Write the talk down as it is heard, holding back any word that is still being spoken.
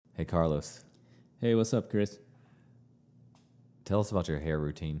Hey, Carlos, Hey, what's up, Chris? tell us about your hair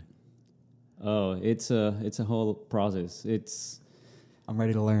routine. Oh, it's a whole process. I'm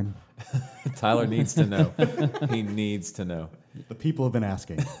ready to learn. Tyler needs to know. He needs to know. The people have been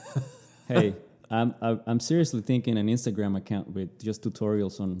asking. Hey, I'm seriously thinking an Instagram account with just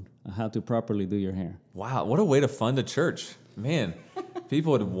tutorials on how to properly do your hair. Wow, what a way to fund a church. Man,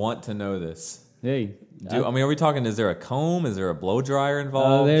 people would want to know this. Hey, Are we talking, is there a comb? Is there a blow dryer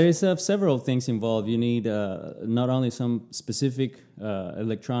involved? there is several things involved. You need not only some specific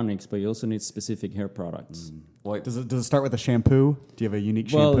electronics, but you also need specific hair products. What? Does it start with a shampoo? Do you have a unique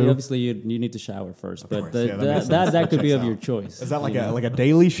Well, shampoo? obviously you need to shower first, but course, yeah, that makes that could be of your choice. Is that like you know? a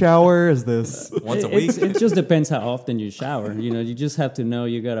daily shower? Is this? Once a week? It just depends how often you shower. You just have to know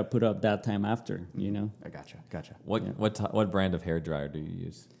you got to put up that time after. I gotcha. What brand of hair dryer do you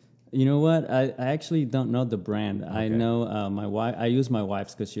use? You know what? I actually don't know the brand. I know my wife. I use my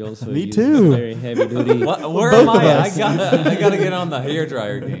wife's because she also Me uses too. very heavy duty. Where Both am of I? us. I gotta get on the hair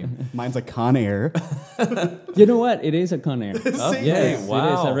dryer game. Mine's a Conair. You know what? It is a Conair. Okay, Yes, it is.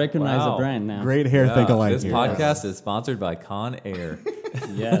 wow, I recognize wow. the brand now. Great hair think alike This here. podcast is sponsored by Conair.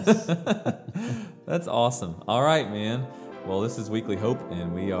 Yes. That's awesome. All right, man. Well, this is Weekly Hope,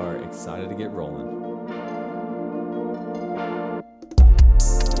 and we are excited to get rolling.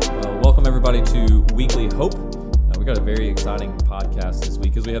 Welcome, everybody, to Weekly Hope. We got a very exciting podcast this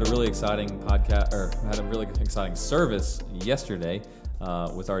week because we had a really exciting service yesterday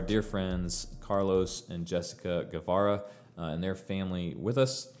with our dear friends Carlos and Jessica Guevara and their family with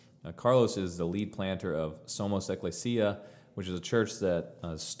us. Carlos is the lead planter of Somos Ecclesia, which is a church that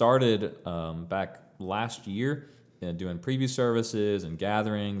started back last year doing preview services and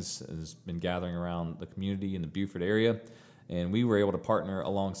gatherings, has been gathering around the community in the Beaufort area. And we were able to partner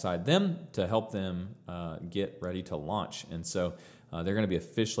alongside them to help them get ready to launch. And so they're going to be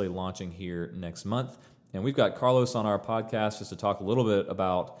officially launching here next month. And we've got Carlos on our podcast just to talk a little bit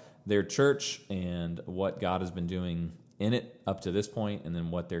about their church and what God has been doing in it up to this point, and then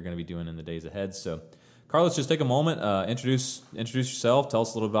what they're going to be doing in the days ahead. So, Carlos, just take a moment, introduce yourself, tell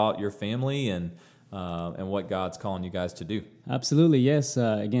us a little about your family and what God's calling you guys to do. Absolutely, yes.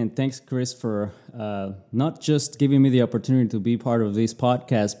 Again, thanks, Chris, for not just giving me the opportunity to be part of this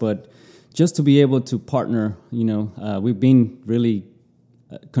podcast, but just to be able to partner. We've been really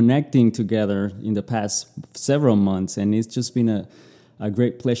connecting together in the past several months, and it's just been a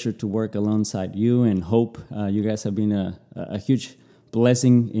great pleasure to work alongside you and Hope. You guys have been a huge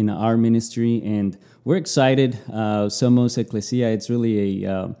blessing in our ministry, and we're excited. Somos Ecclesia, it's really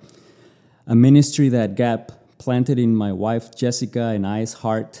a ministry that God planted in my wife Jessica and I's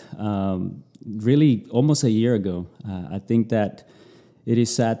heart really almost a year ago. I think that it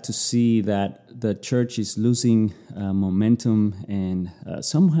is sad to see that the church is losing momentum and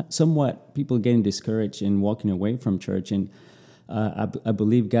somewhat people getting discouraged and walking away from church. And I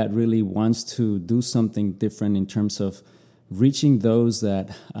believe God really wants to do something different in terms of reaching those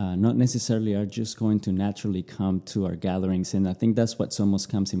that not necessarily are just going to naturally come to our gatherings. And I think that's what Somos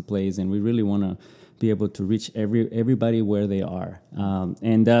comes in place. And we really want to be able to reach everybody where they are.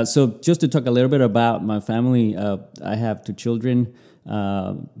 So just to talk a little bit about my family, I have two children.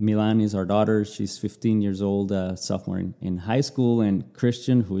 Milan is our daughter. She's 15 years old, sophomore in high school. And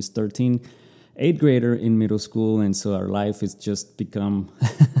Christian, who is 13, 8th grader in middle school. And so our life has just become...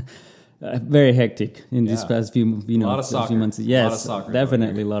 very hectic in these past few, a lot of soccer. few months. a Yes, lot of soccer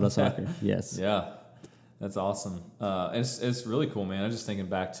definitely a lot of soccer. Yes. Yeah, that's awesome. It's really cool, man. I'm just thinking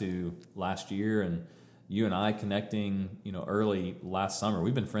back to last year and you and I connecting, early last summer.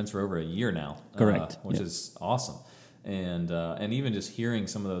 We've been friends for over a year now. Correct. Which is awesome. And even just hearing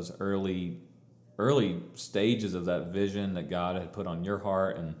some of those early stages of that vision that God had put on your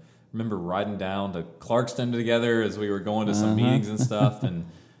heart, and remember riding down to Clarkston together as we were going to some meetings and stuff, and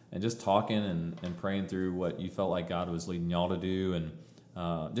just talking and praying through what you felt like God was leading y'all to do, and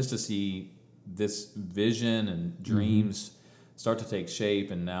just to see this vision and dreams start to take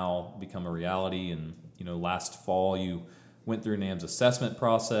shape and now become a reality. And last fall you went through NAM's assessment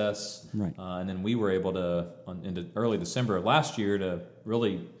process, right? And then we were able to, into early December of last year, to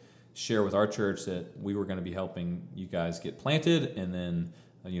really share with our church that we were going to be helping you guys get planted, and then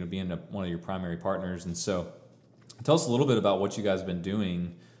being one of your primary partners. And so, tell us a little bit about what you guys have been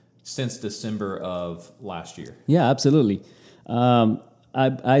doing since December of last year. Yeah, absolutely.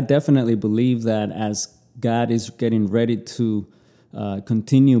 I definitely believe that as God is getting ready to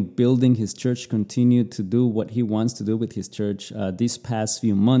continue building His church, continue to do what He wants to do with His church, these past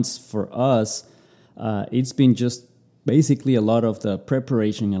few months for us, it's been just basically a lot of the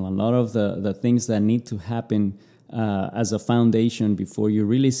preparation and a lot of the things that need to happen as a foundation before you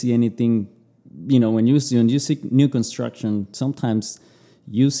really see anything. When you see new construction, sometimes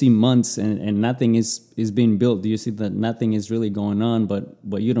you see months and nothing is being built. You see that nothing is really going on, but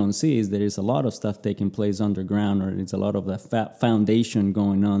what you don't see is there is a lot of stuff taking place underground, or it's a lot of that foundation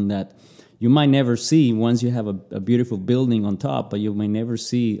going on that you might never see once you have a beautiful building on top, but you may never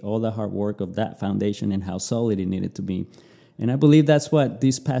see all the hard work of that foundation and how solid it needed to be. And I believe that's what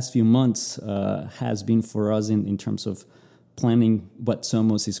these past few months has been for us in terms of planning what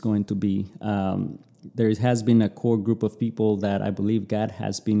Somos is going to be. There has been a core group of people that I believe God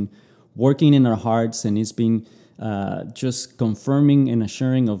has been working in our hearts, and it's been just confirming and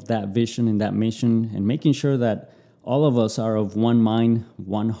assuring of that vision and that mission, and making sure that all of us are of one mind,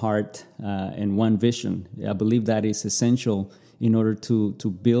 one heart, and one vision. I believe that is essential in order to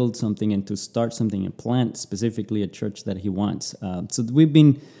build something and to start something and plant specifically a church that He wants. So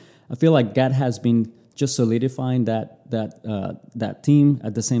I feel like God has been just solidifying that team,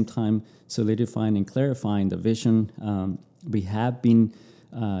 at the same time solidifying and clarifying the vision. We have been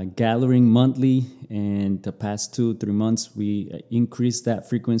gathering monthly, and the past 2-3 months we increased that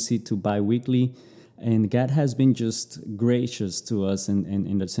frequency to bi-weekly, and God has been just gracious to us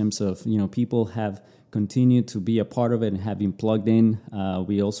in the sense of, people have continued to be a part of it and have been plugged in.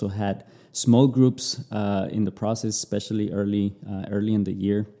 We also had small groups in the process, especially early in the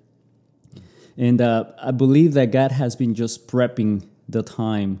year. And I believe that God has been just prepping the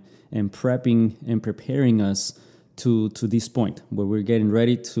time and preparing us to this point where we're getting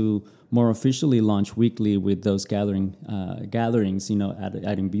ready to more officially launch weekly with those gatherings,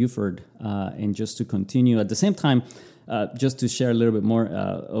 at in Buford, and just to continue at the same time. Just to share a little bit more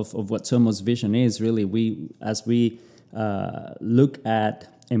of what Somos' vision is, really, as we look at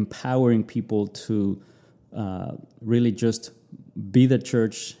empowering people to really just be the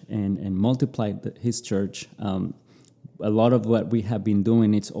church and multiply His church. A lot of what we have been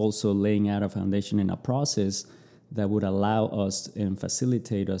doing, it's also laying out a foundation and a process that would allow us and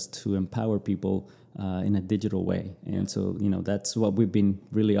facilitate us to empower people in a digital way. And so, that's what we've been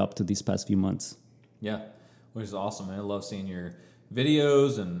really up to these past few months. Yeah, which is awesome, man. I love seeing your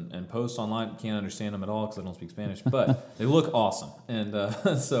videos and posts online. Can't understand them at all because I don't speak Spanish, but they look awesome. And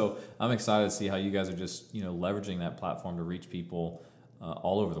so I'm excited to see how you guys are just, leveraging that platform to reach people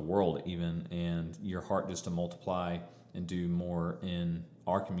all over the world even, and your heart just to multiply and do more in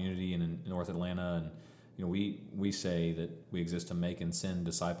our community and in North Atlanta. And, we say that we exist to make and send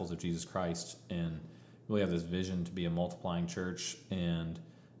disciples of Jesus Christ, and really have this vision to be a multiplying church. And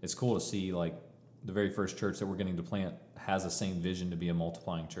it's cool to see, like, the very first church that we're getting to plant has the same vision to be a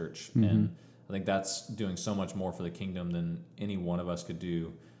multiplying church. Mm-hmm. And I think that's doing so much more for the kingdom than any one of us could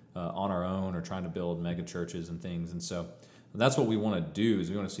do on our own, or trying to build mega churches and things. And so that's what we want to do,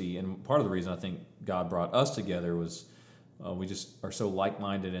 is we want to see, and part of the reason I think God brought us together was we just are so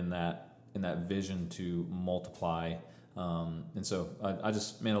like-minded in that vision to multiply. And so I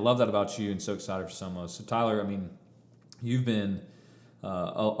love that about you, and so excited for Somos. So Tyler, you've been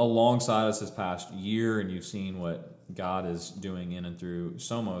alongside us this past year, and you've seen what God is doing in and through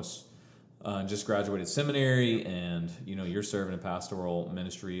Somos. Just graduated seminary, and you're serving in pastoral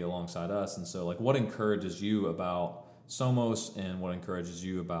ministry alongside us. And so, what encourages you about Somos, and what encourages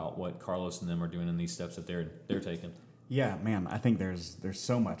you about what Carlos and them are doing in these steps that they're taking? Yeah, man, I think there's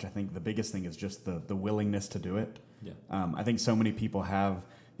so much. I think the biggest thing is just the willingness to do it. Yeah. I think so many people have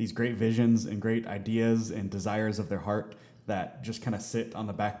these great visions and great ideas and desires of their heart that just kind of sit on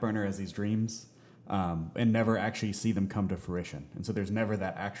the back burner as these dreams, and never actually see them come to fruition. And so there's never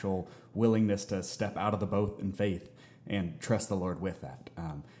that actual willingness to step out of the boat in faith and trust the Lord with that.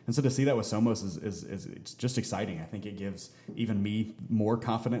 And so to see that with Somos is it's just exciting. I think it gives even me more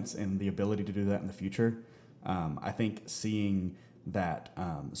confidence in the ability to do that in the future. I think seeing that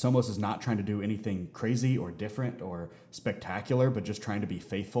Somos is not trying to do anything crazy or different or spectacular, but just trying to be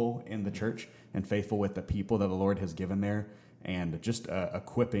faithful in the church and faithful with the people that the Lord has given there, and just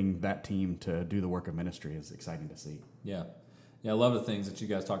equipping that team to do the work of ministry is exciting to see. Yeah. I love the things that you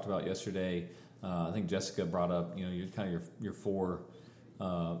guys talked about yesterday. I think Jessica brought up, your four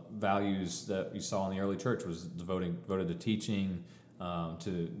values that you saw in the early church was devoted to teaching,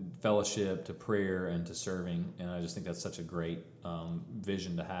 to fellowship, to prayer, and to serving. And I just think that's such a great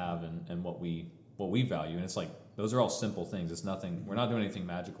vision to have, and what we value. And it's like, those are all simple things. It's nothing. We're not doing anything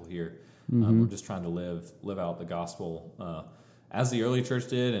magical here. We're just trying to live out the gospel as the early church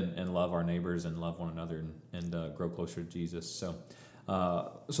did, and love our neighbors and love one another, and grow closer to Jesus. So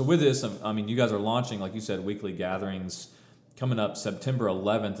with this, you guys are launching, like you said, weekly gatherings coming up. September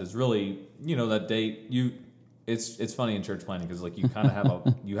 11th is really, that date. It's funny in church planning, because you kind of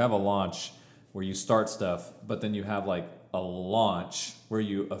have a launch where you start stuff, but then you have like a launch where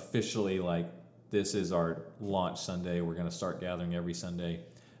you officially like, this is our launch Sunday. We're going to start gathering every Sunday.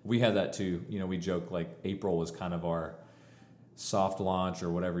 We had that too. We joke like April was kind of our soft launch or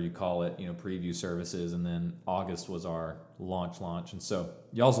whatever you call it, preview services. And then August was our launch. And so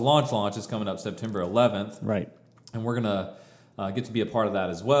y'all's launch is coming up September 11th. Right. And we're going to get to be a part of that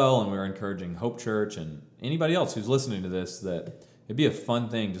as well. And we're encouraging Hope Church and anybody else who's listening to this that it'd be a fun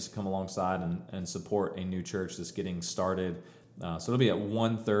thing just to come alongside and support a new church that's getting started. So it'll be at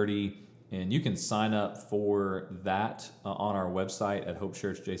 1:30, and you can sign up for that on our website at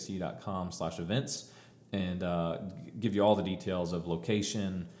hopechurchjc.com/events, and give you all the details of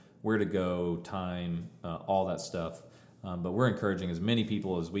location, where to go, time, all that stuff. But we're encouraging as many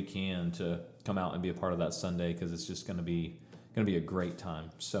people as we can to come out and be a part of that Sunday, because it's just going to be a great time.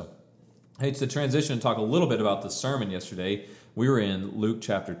 So, hey, to transition and talk a little bit about the sermon yesterday. We were in Luke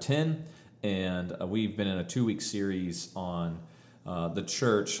chapter 10, and we've been in a 2-week series on the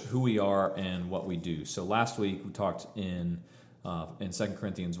church, who we are, and what we do. So last week we talked in 2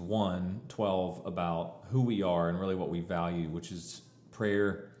 Corinthians 1:12 about who we are and really what we value, which is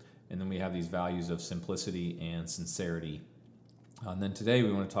prayer, and then we have these values of simplicity and sincerity. And then today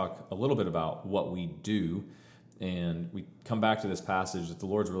we want to talk a little bit about what we do, and we come back to this passage that the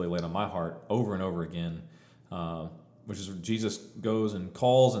Lord's really laid on my heart over and over again, which is Jesus goes and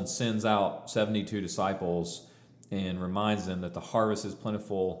calls and sends out 72 disciples and reminds them that the harvest is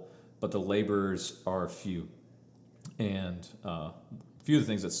plentiful, but the laborers are few. And a few of the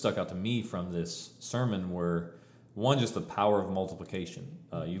things that stuck out to me from this sermon were, one, just the power of multiplication.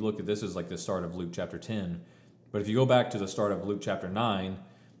 You look at this as like the start of Luke chapter 10, but if you go back to the start of Luke chapter 9,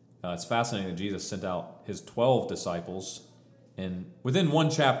 it's fascinating that Jesus sent out his 12 disciples, and within one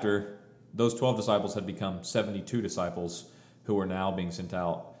chapter, those 12 disciples had become 72 disciples who were now being sent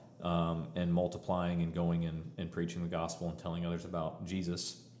out and multiplying and going and preaching the gospel and telling others about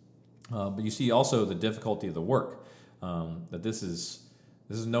Jesus. But you see also the difficulty of the work, that this is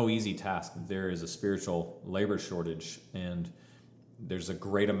no easy task. There is a spiritual labor shortage, and there's a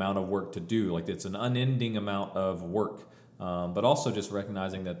great amount of work to do. Like, it's an unending amount of work, but also just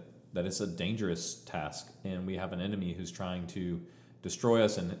recognizing that it's a dangerous task, and we have an enemy who's trying to destroy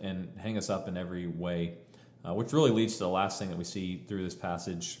us and hang us up in every way, which really leads to the last thing that we see through this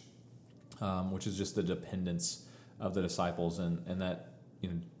passage, which is just the dependence of the disciples, and that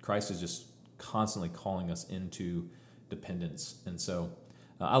Christ is just constantly calling us into dependence. And so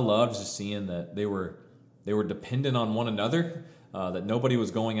I loved just seeing that they were dependent on one another, that nobody was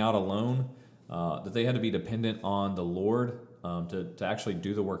going out alone, that they had to be dependent on the Lord to actually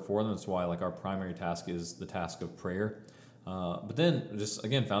do the work for them. That's why our primary task is the task of prayer. But then just,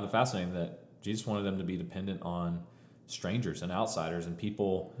 again, found it fascinating that Jesus wanted them to be dependent on strangers and outsiders and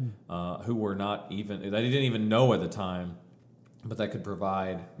people who were not even, that he didn't even know at the time, but that could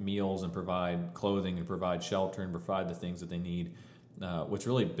provide meals and provide clothing and provide shelter and provide the things that they need, which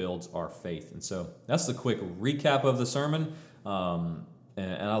really builds our faith. And so that's the quick recap of the sermon. And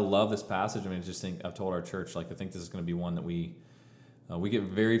I love this passage. I mean, I just think, I've told our church, I think this is going to be one that we get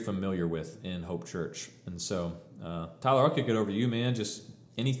very familiar with in Hope Church. And so, Tyler, I'll kick it over to you, man. Just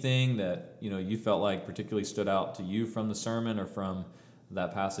anything that you felt like particularly stood out to you from the sermon or from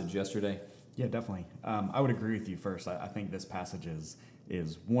that passage yesterday? Yeah, definitely. I would agree with you first. I think this passage is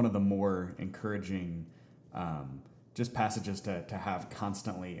one of the more encouraging just passages to have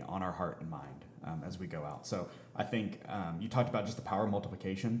constantly on our heart and mind as we go out. So I think you talked about just the power of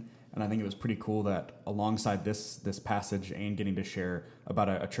multiplication, and I think it was pretty cool that alongside this passage and getting to share about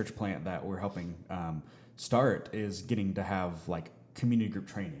a church plant that we're helping start is getting to have community group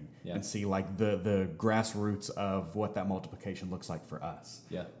training and see the grassroots of what that multiplication looks like for us.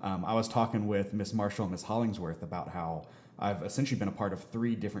 Yeah. I was talking with Miss Marshall and Miss Hollingsworth about how I've essentially been a part of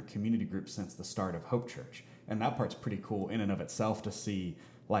 3 different community groups since the start of Hope Church. And that part's pretty cool in and of itself to see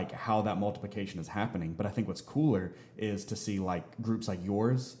how that multiplication is happening. But I think what's cooler is to see groups like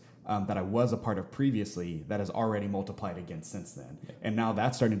yours that I was a part of previously that has already multiplied again since then. Yeah. And now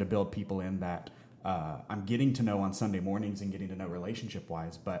that's starting to build people in that I'm getting to know on Sunday mornings and getting to know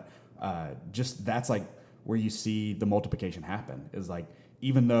relationship-wise. But just that's where you see the multiplication happen is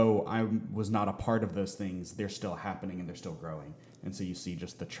even though I was not a part of those things, they're still happening and they're still growing. And so you see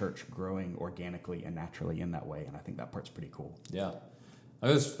just the church growing organically and naturally in that way. And I think that part's pretty cool. Yeah. I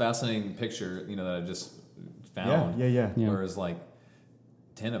got this fascinating picture, that I just found. Yeah. Where it's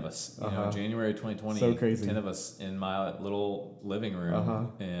 10 of us, you know, January 2020, So crazy. 10 of us in my little living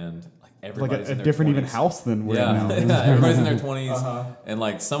room, and like Like everybody's a in their different 20s. even house than we're Yeah, in now. yeah, everybody's in their 20s, and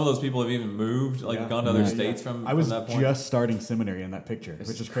like some of those people have even moved, like Yeah. gone to other Yeah. states from I was that point. just starting seminary in that picture,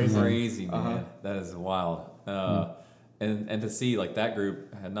 which is crazy. Crazy, man. That is wild. And to see like that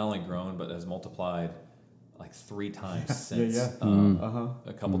group had not only grown but has multiplied like 3 times since.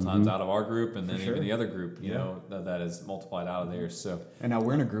 A couple times out of our group, and then For sure. even the other group, you know, that has multiplied out of theirs. So And now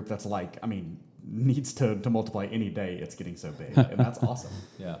we're in a group that's like, I mean, needs to multiply any day. It's getting so big, and that's awesome.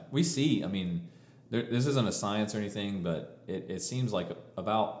 yeah, we see. I mean, this isn't a science or anything, but it seems like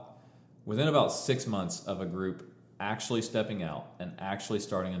within about 6 months of a group actually stepping out and actually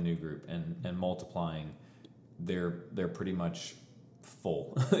starting a new group and multiplying, they're pretty much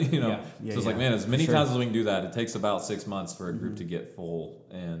full. You know, Yeah, so it's like, man, as many times as we can do that, it takes about 6 months for a group to get full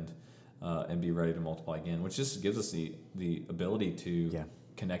and be ready to multiply again, which just gives us the ability to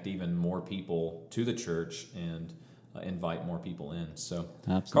connect even more people to the church and invite more people in. So,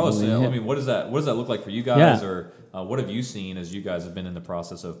 Absolutely. Carlos, Yeah. I mean, what does that look like for you guys, or what have you seen as you guys have been in the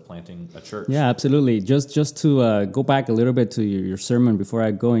process of planting a church? Yeah, absolutely. Just to go back a little bit to your sermon before I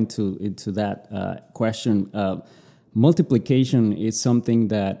go into that question. Multiplication is something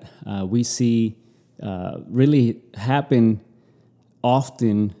that we see really happen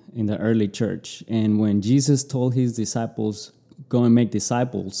often in the early church. And when Jesus told his disciples, go and make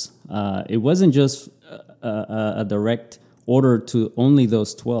disciples, it wasn't just a direct order to only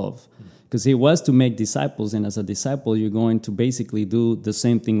those 12, because it was to make disciples. And as a disciple, you're going to basically do the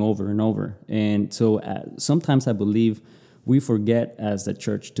same thing over and over. And so sometimes I believe we forget as the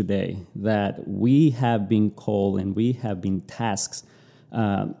church today that we have been called and we have been tasked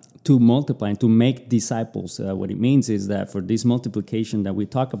to multiply and to make disciples. What it means is that for this multiplication that we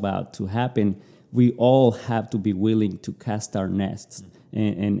talk about to happen, we all have to be willing to cast our nests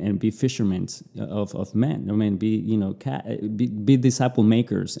and be fishermen of men. I mean, be disciple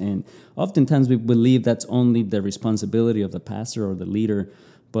makers. And oftentimes we believe that's only the responsibility of the pastor or the leader.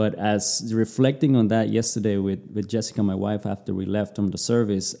 But as reflecting on that yesterday with Jessica, my wife, after we left from the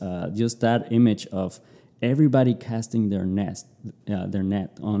service, just that image of everybody casting their net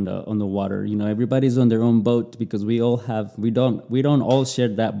on the water. You know, everybody's on their own boat because we don't all share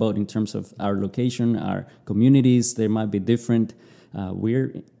that boat in terms of our location, our communities. They might be different.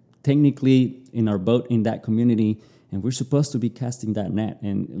 We're technically in our boat in that community, and we're supposed to be casting that net,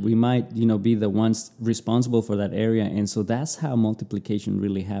 and we might, be the ones responsible for that area. And so that's how multiplication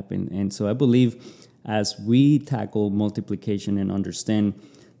really happened. And so I believe as we tackle multiplication and understand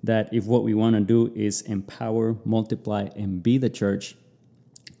that if what we want to do is empower, multiply, and be the church,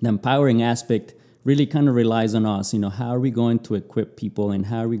 the empowering aspect really kind of relies on us. How are we going to equip people, and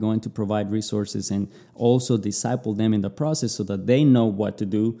how are we going to provide resources and also disciple them in the process so that they know what to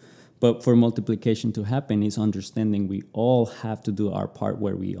do. But for multiplication to happen is understanding we all have to do our part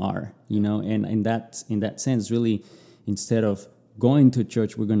where we are, and in that sense, really, instead of going to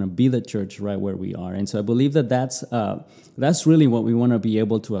church, we're going to be the church right where we are. And so I believe that's really what we want to be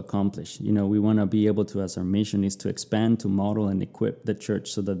able to accomplish. We want to be able to, as our mission is to expand, to model, and equip the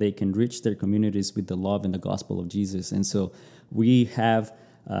church so that they can reach their communities with the love and the gospel of Jesus. And so we have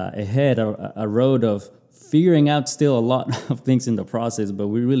ahead a road of figuring out still a lot of things in the process, but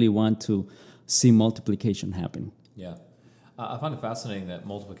we really want to see multiplication happen. Yeah. I find it fascinating that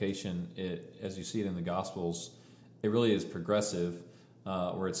multiplication, as you see it in the Gospels, it really is progressive,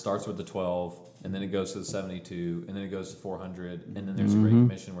 where it starts with the 12, and then it goes to the 72, and then it goes to 400, and then there's a Great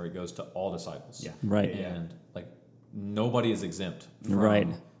Commission where it goes to all disciples. Yeah. Right. And nobody is exempt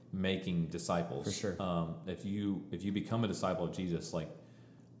from making disciples. For sure. If you become a disciple of Jesus,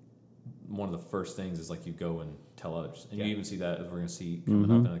 one of the first things is you go and tell others, and you even see that as we're going to see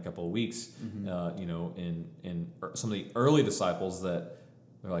coming up in a couple of weeks. In some of the early disciples that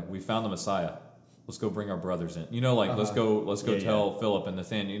they're like, we found the Messiah. Let's go bring our brothers in. Let's go tell Philip and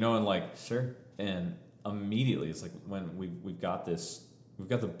Nathaniel. And sure. And immediately it's when we've got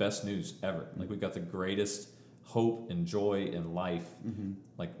the best news ever. We've got the greatest hope and joy in life.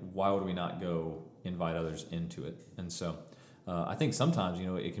 Why would we not go invite others into it? And so I think sometimes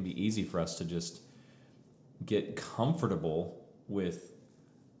it can be easy for us to just get comfortable with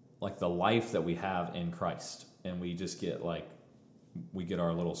the life that we have in Christ, and we just get we get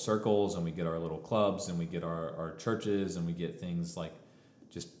our little circles, and we get our little clubs, and we get our churches, and we get things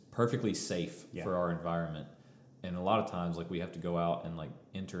just perfectly safe for our environment. And a lot of times we have to go out and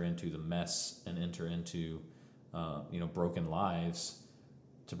enter into the mess and enter into broken lives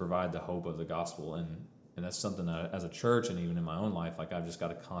to provide the hope of the gospel. And that's something that as a church, and even in my own life, I've just got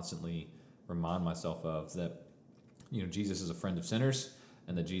to constantly remind myself of that. Jesus is a friend of sinners,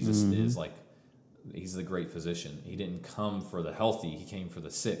 and that Jesus is like, he's the great physician. He didn't come for the healthy, he came for the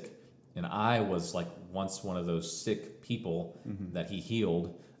sick. And I was like once one of those sick people that he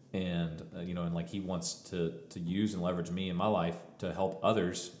healed, and and like he wants to use and leverage me in my life to help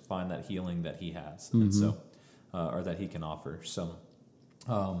others find that healing that he has, and so or that he can offer. So,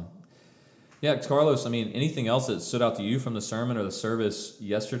 yeah, Carlos. I mean, anything else that stood out to you from the sermon or the service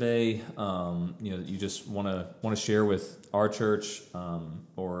yesterday? That you just want to share with our church,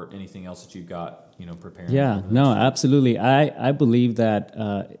 or anything else that you've got preparing? Yeah, no, absolutely. I believe that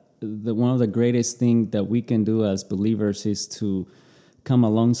one of the greatest things that we can do as believers is to come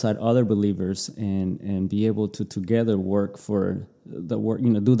alongside other believers and be able to together work for the work,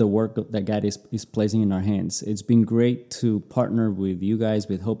 do the work that God is placing in our hands. It's been great to partner with you guys,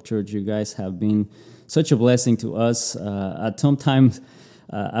 with Hope Church. You guys have been such a blessing to us. At some times,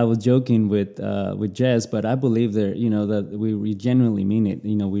 I was joking with Jess, but I believe that we genuinely mean it.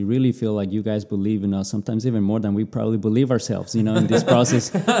 We really feel like you guys believe in us, sometimes even more than we probably believe ourselves. In this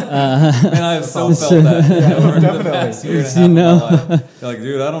process. Man, I have so felt that. The past year and a half of my life. You're like,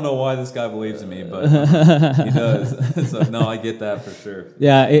 dude, I don't know why this guy believes in me, but he does. So no, I get that for sure.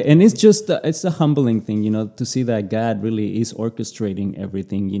 Yeah, and it's a humbling thing, to see that God really is orchestrating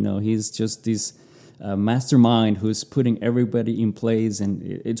everything. He's just this mastermind who's putting everybody in place, and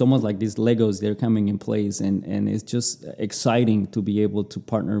it's almost like these Legos, they're coming in place, and it's just exciting to be able to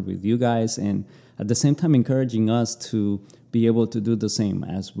partner with you guys, and at the same time encouraging us to be able to do the same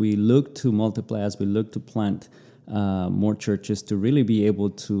as we look to multiply, as we look to plant more churches, to really be able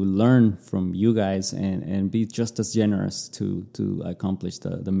to learn from you guys and be just as generous to accomplish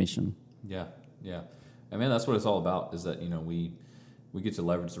the mission. Yeah. I mean, that's what it's all about, is that we get to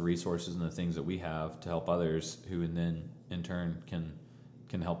leverage the resources and the things that we have to help others, who and then in turn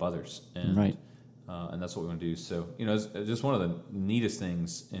can help others, and right. And that's what we want to do. So it's just one of the neatest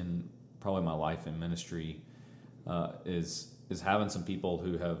things in probably my life in ministry is having some people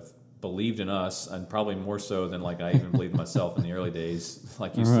who have believed in us, and probably more so than like I even believed myself in the early days,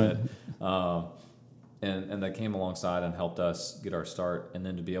 like you said, and that came alongside and helped us get our start, and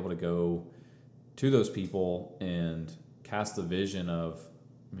then to be able to go to those people and cast the vision of,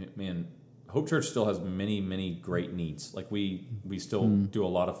 man, Hope Church still has many, many great needs. Like we still do a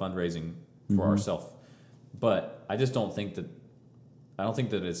lot of fundraising for ourselves, but I don't think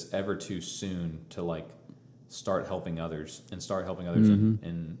that it's ever too soon to like start helping others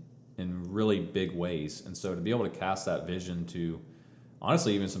in really big ways. And so to be able to cast that vision to,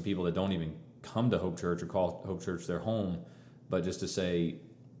 honestly, even some people that don't even come to Hope Church or call Hope Church their home, but just to say,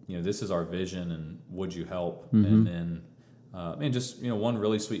 this is our vision, and would you help? And then one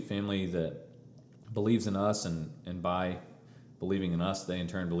really sweet family that believes in us, and by believing in us, they in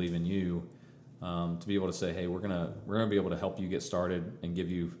turn believe in you. To be able to say, hey, we're gonna be able to help you get started and give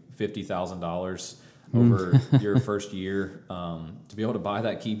you $50,000 over your first year, to be able to buy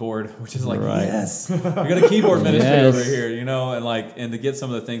that keyboard, which is like, yes, we got a keyboard ministry over here, and to get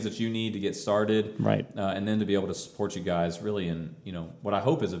some of the things that you need to get started, right? And then to be able to support you guys really in what I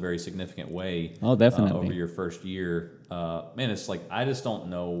hope is a very significant way. Oh, definitely. Over your first year, man, it's like I don't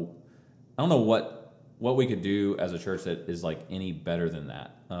know what we could do as a church that is like any better than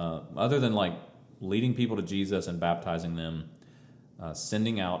that, other than like leading people to Jesus and baptizing them.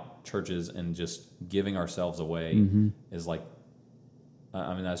 Sending out churches and just giving ourselves away is like,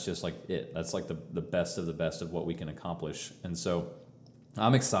 that's just like it. That's like the best of the best of what we can accomplish. And so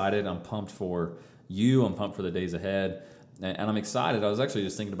I'm excited. I'm pumped for you. I'm pumped for the days ahead. And I'm excited. I was actually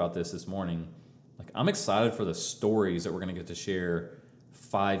just thinking about this morning. Like, I'm excited for the stories that we're going to get to share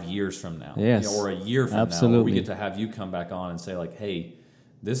 5 years from now. Yes. Or a year from Absolutely. now. Where we get to have you come back on and say like, hey,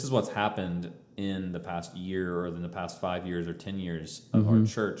 this is what's happened in the past year, or in the past 5 years or 10 years of our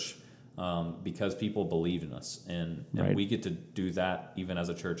church, because people believed in us, and right. we get to do that even as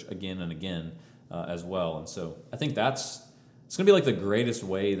a church again and again as well. And so I think it's going to be like the greatest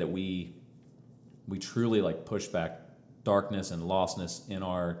way that we truly like push back darkness and lostness in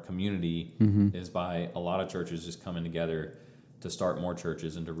our community, is by a lot of churches just coming together to start more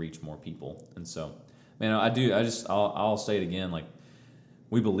churches and to reach more people. And so, man, I'll say it again, like,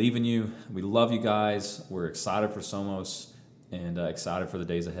 we believe in you. We love you guys. We're excited for Somos, and excited for the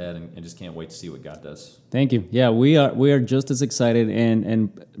days ahead, and just can't wait to see what God does. Thank you. Yeah, we are just as excited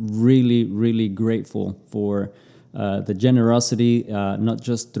and really, really grateful for the generosity, not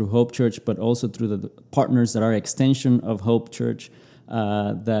just through Hope Church, but also through the partners that are extension of Hope Church,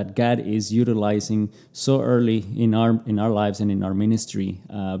 that God is utilizing so early in our lives and in our ministry,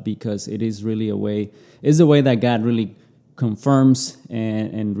 because it is really a way that God really confirms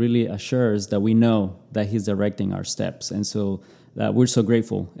and really assures that we know that He's directing our steps. And so we're so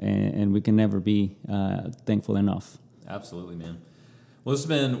grateful, and we can never be thankful enough. Absolutely, man. Well, this has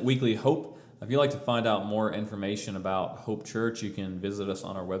been Weekly Hope. If you'd like to find out more information about Hope Church, you can visit us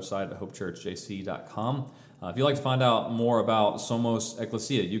on our website at hopechurchjc.com. If you'd like to find out more about Somos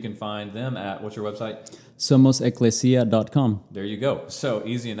Ecclesia, you can find them at, what's your website? SomosEcclesia.com. There you go. So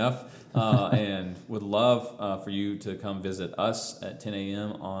easy enough. And would love for you to come visit us at 10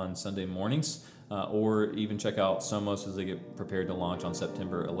 a.m. on Sunday mornings, or even check out Somos as they get prepared to launch on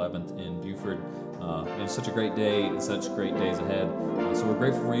September 11th in Buford. And it's such a great day, and such great days ahead. So we're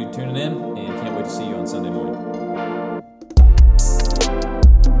grateful for you tuning in, and can't wait to see you on Sunday morning.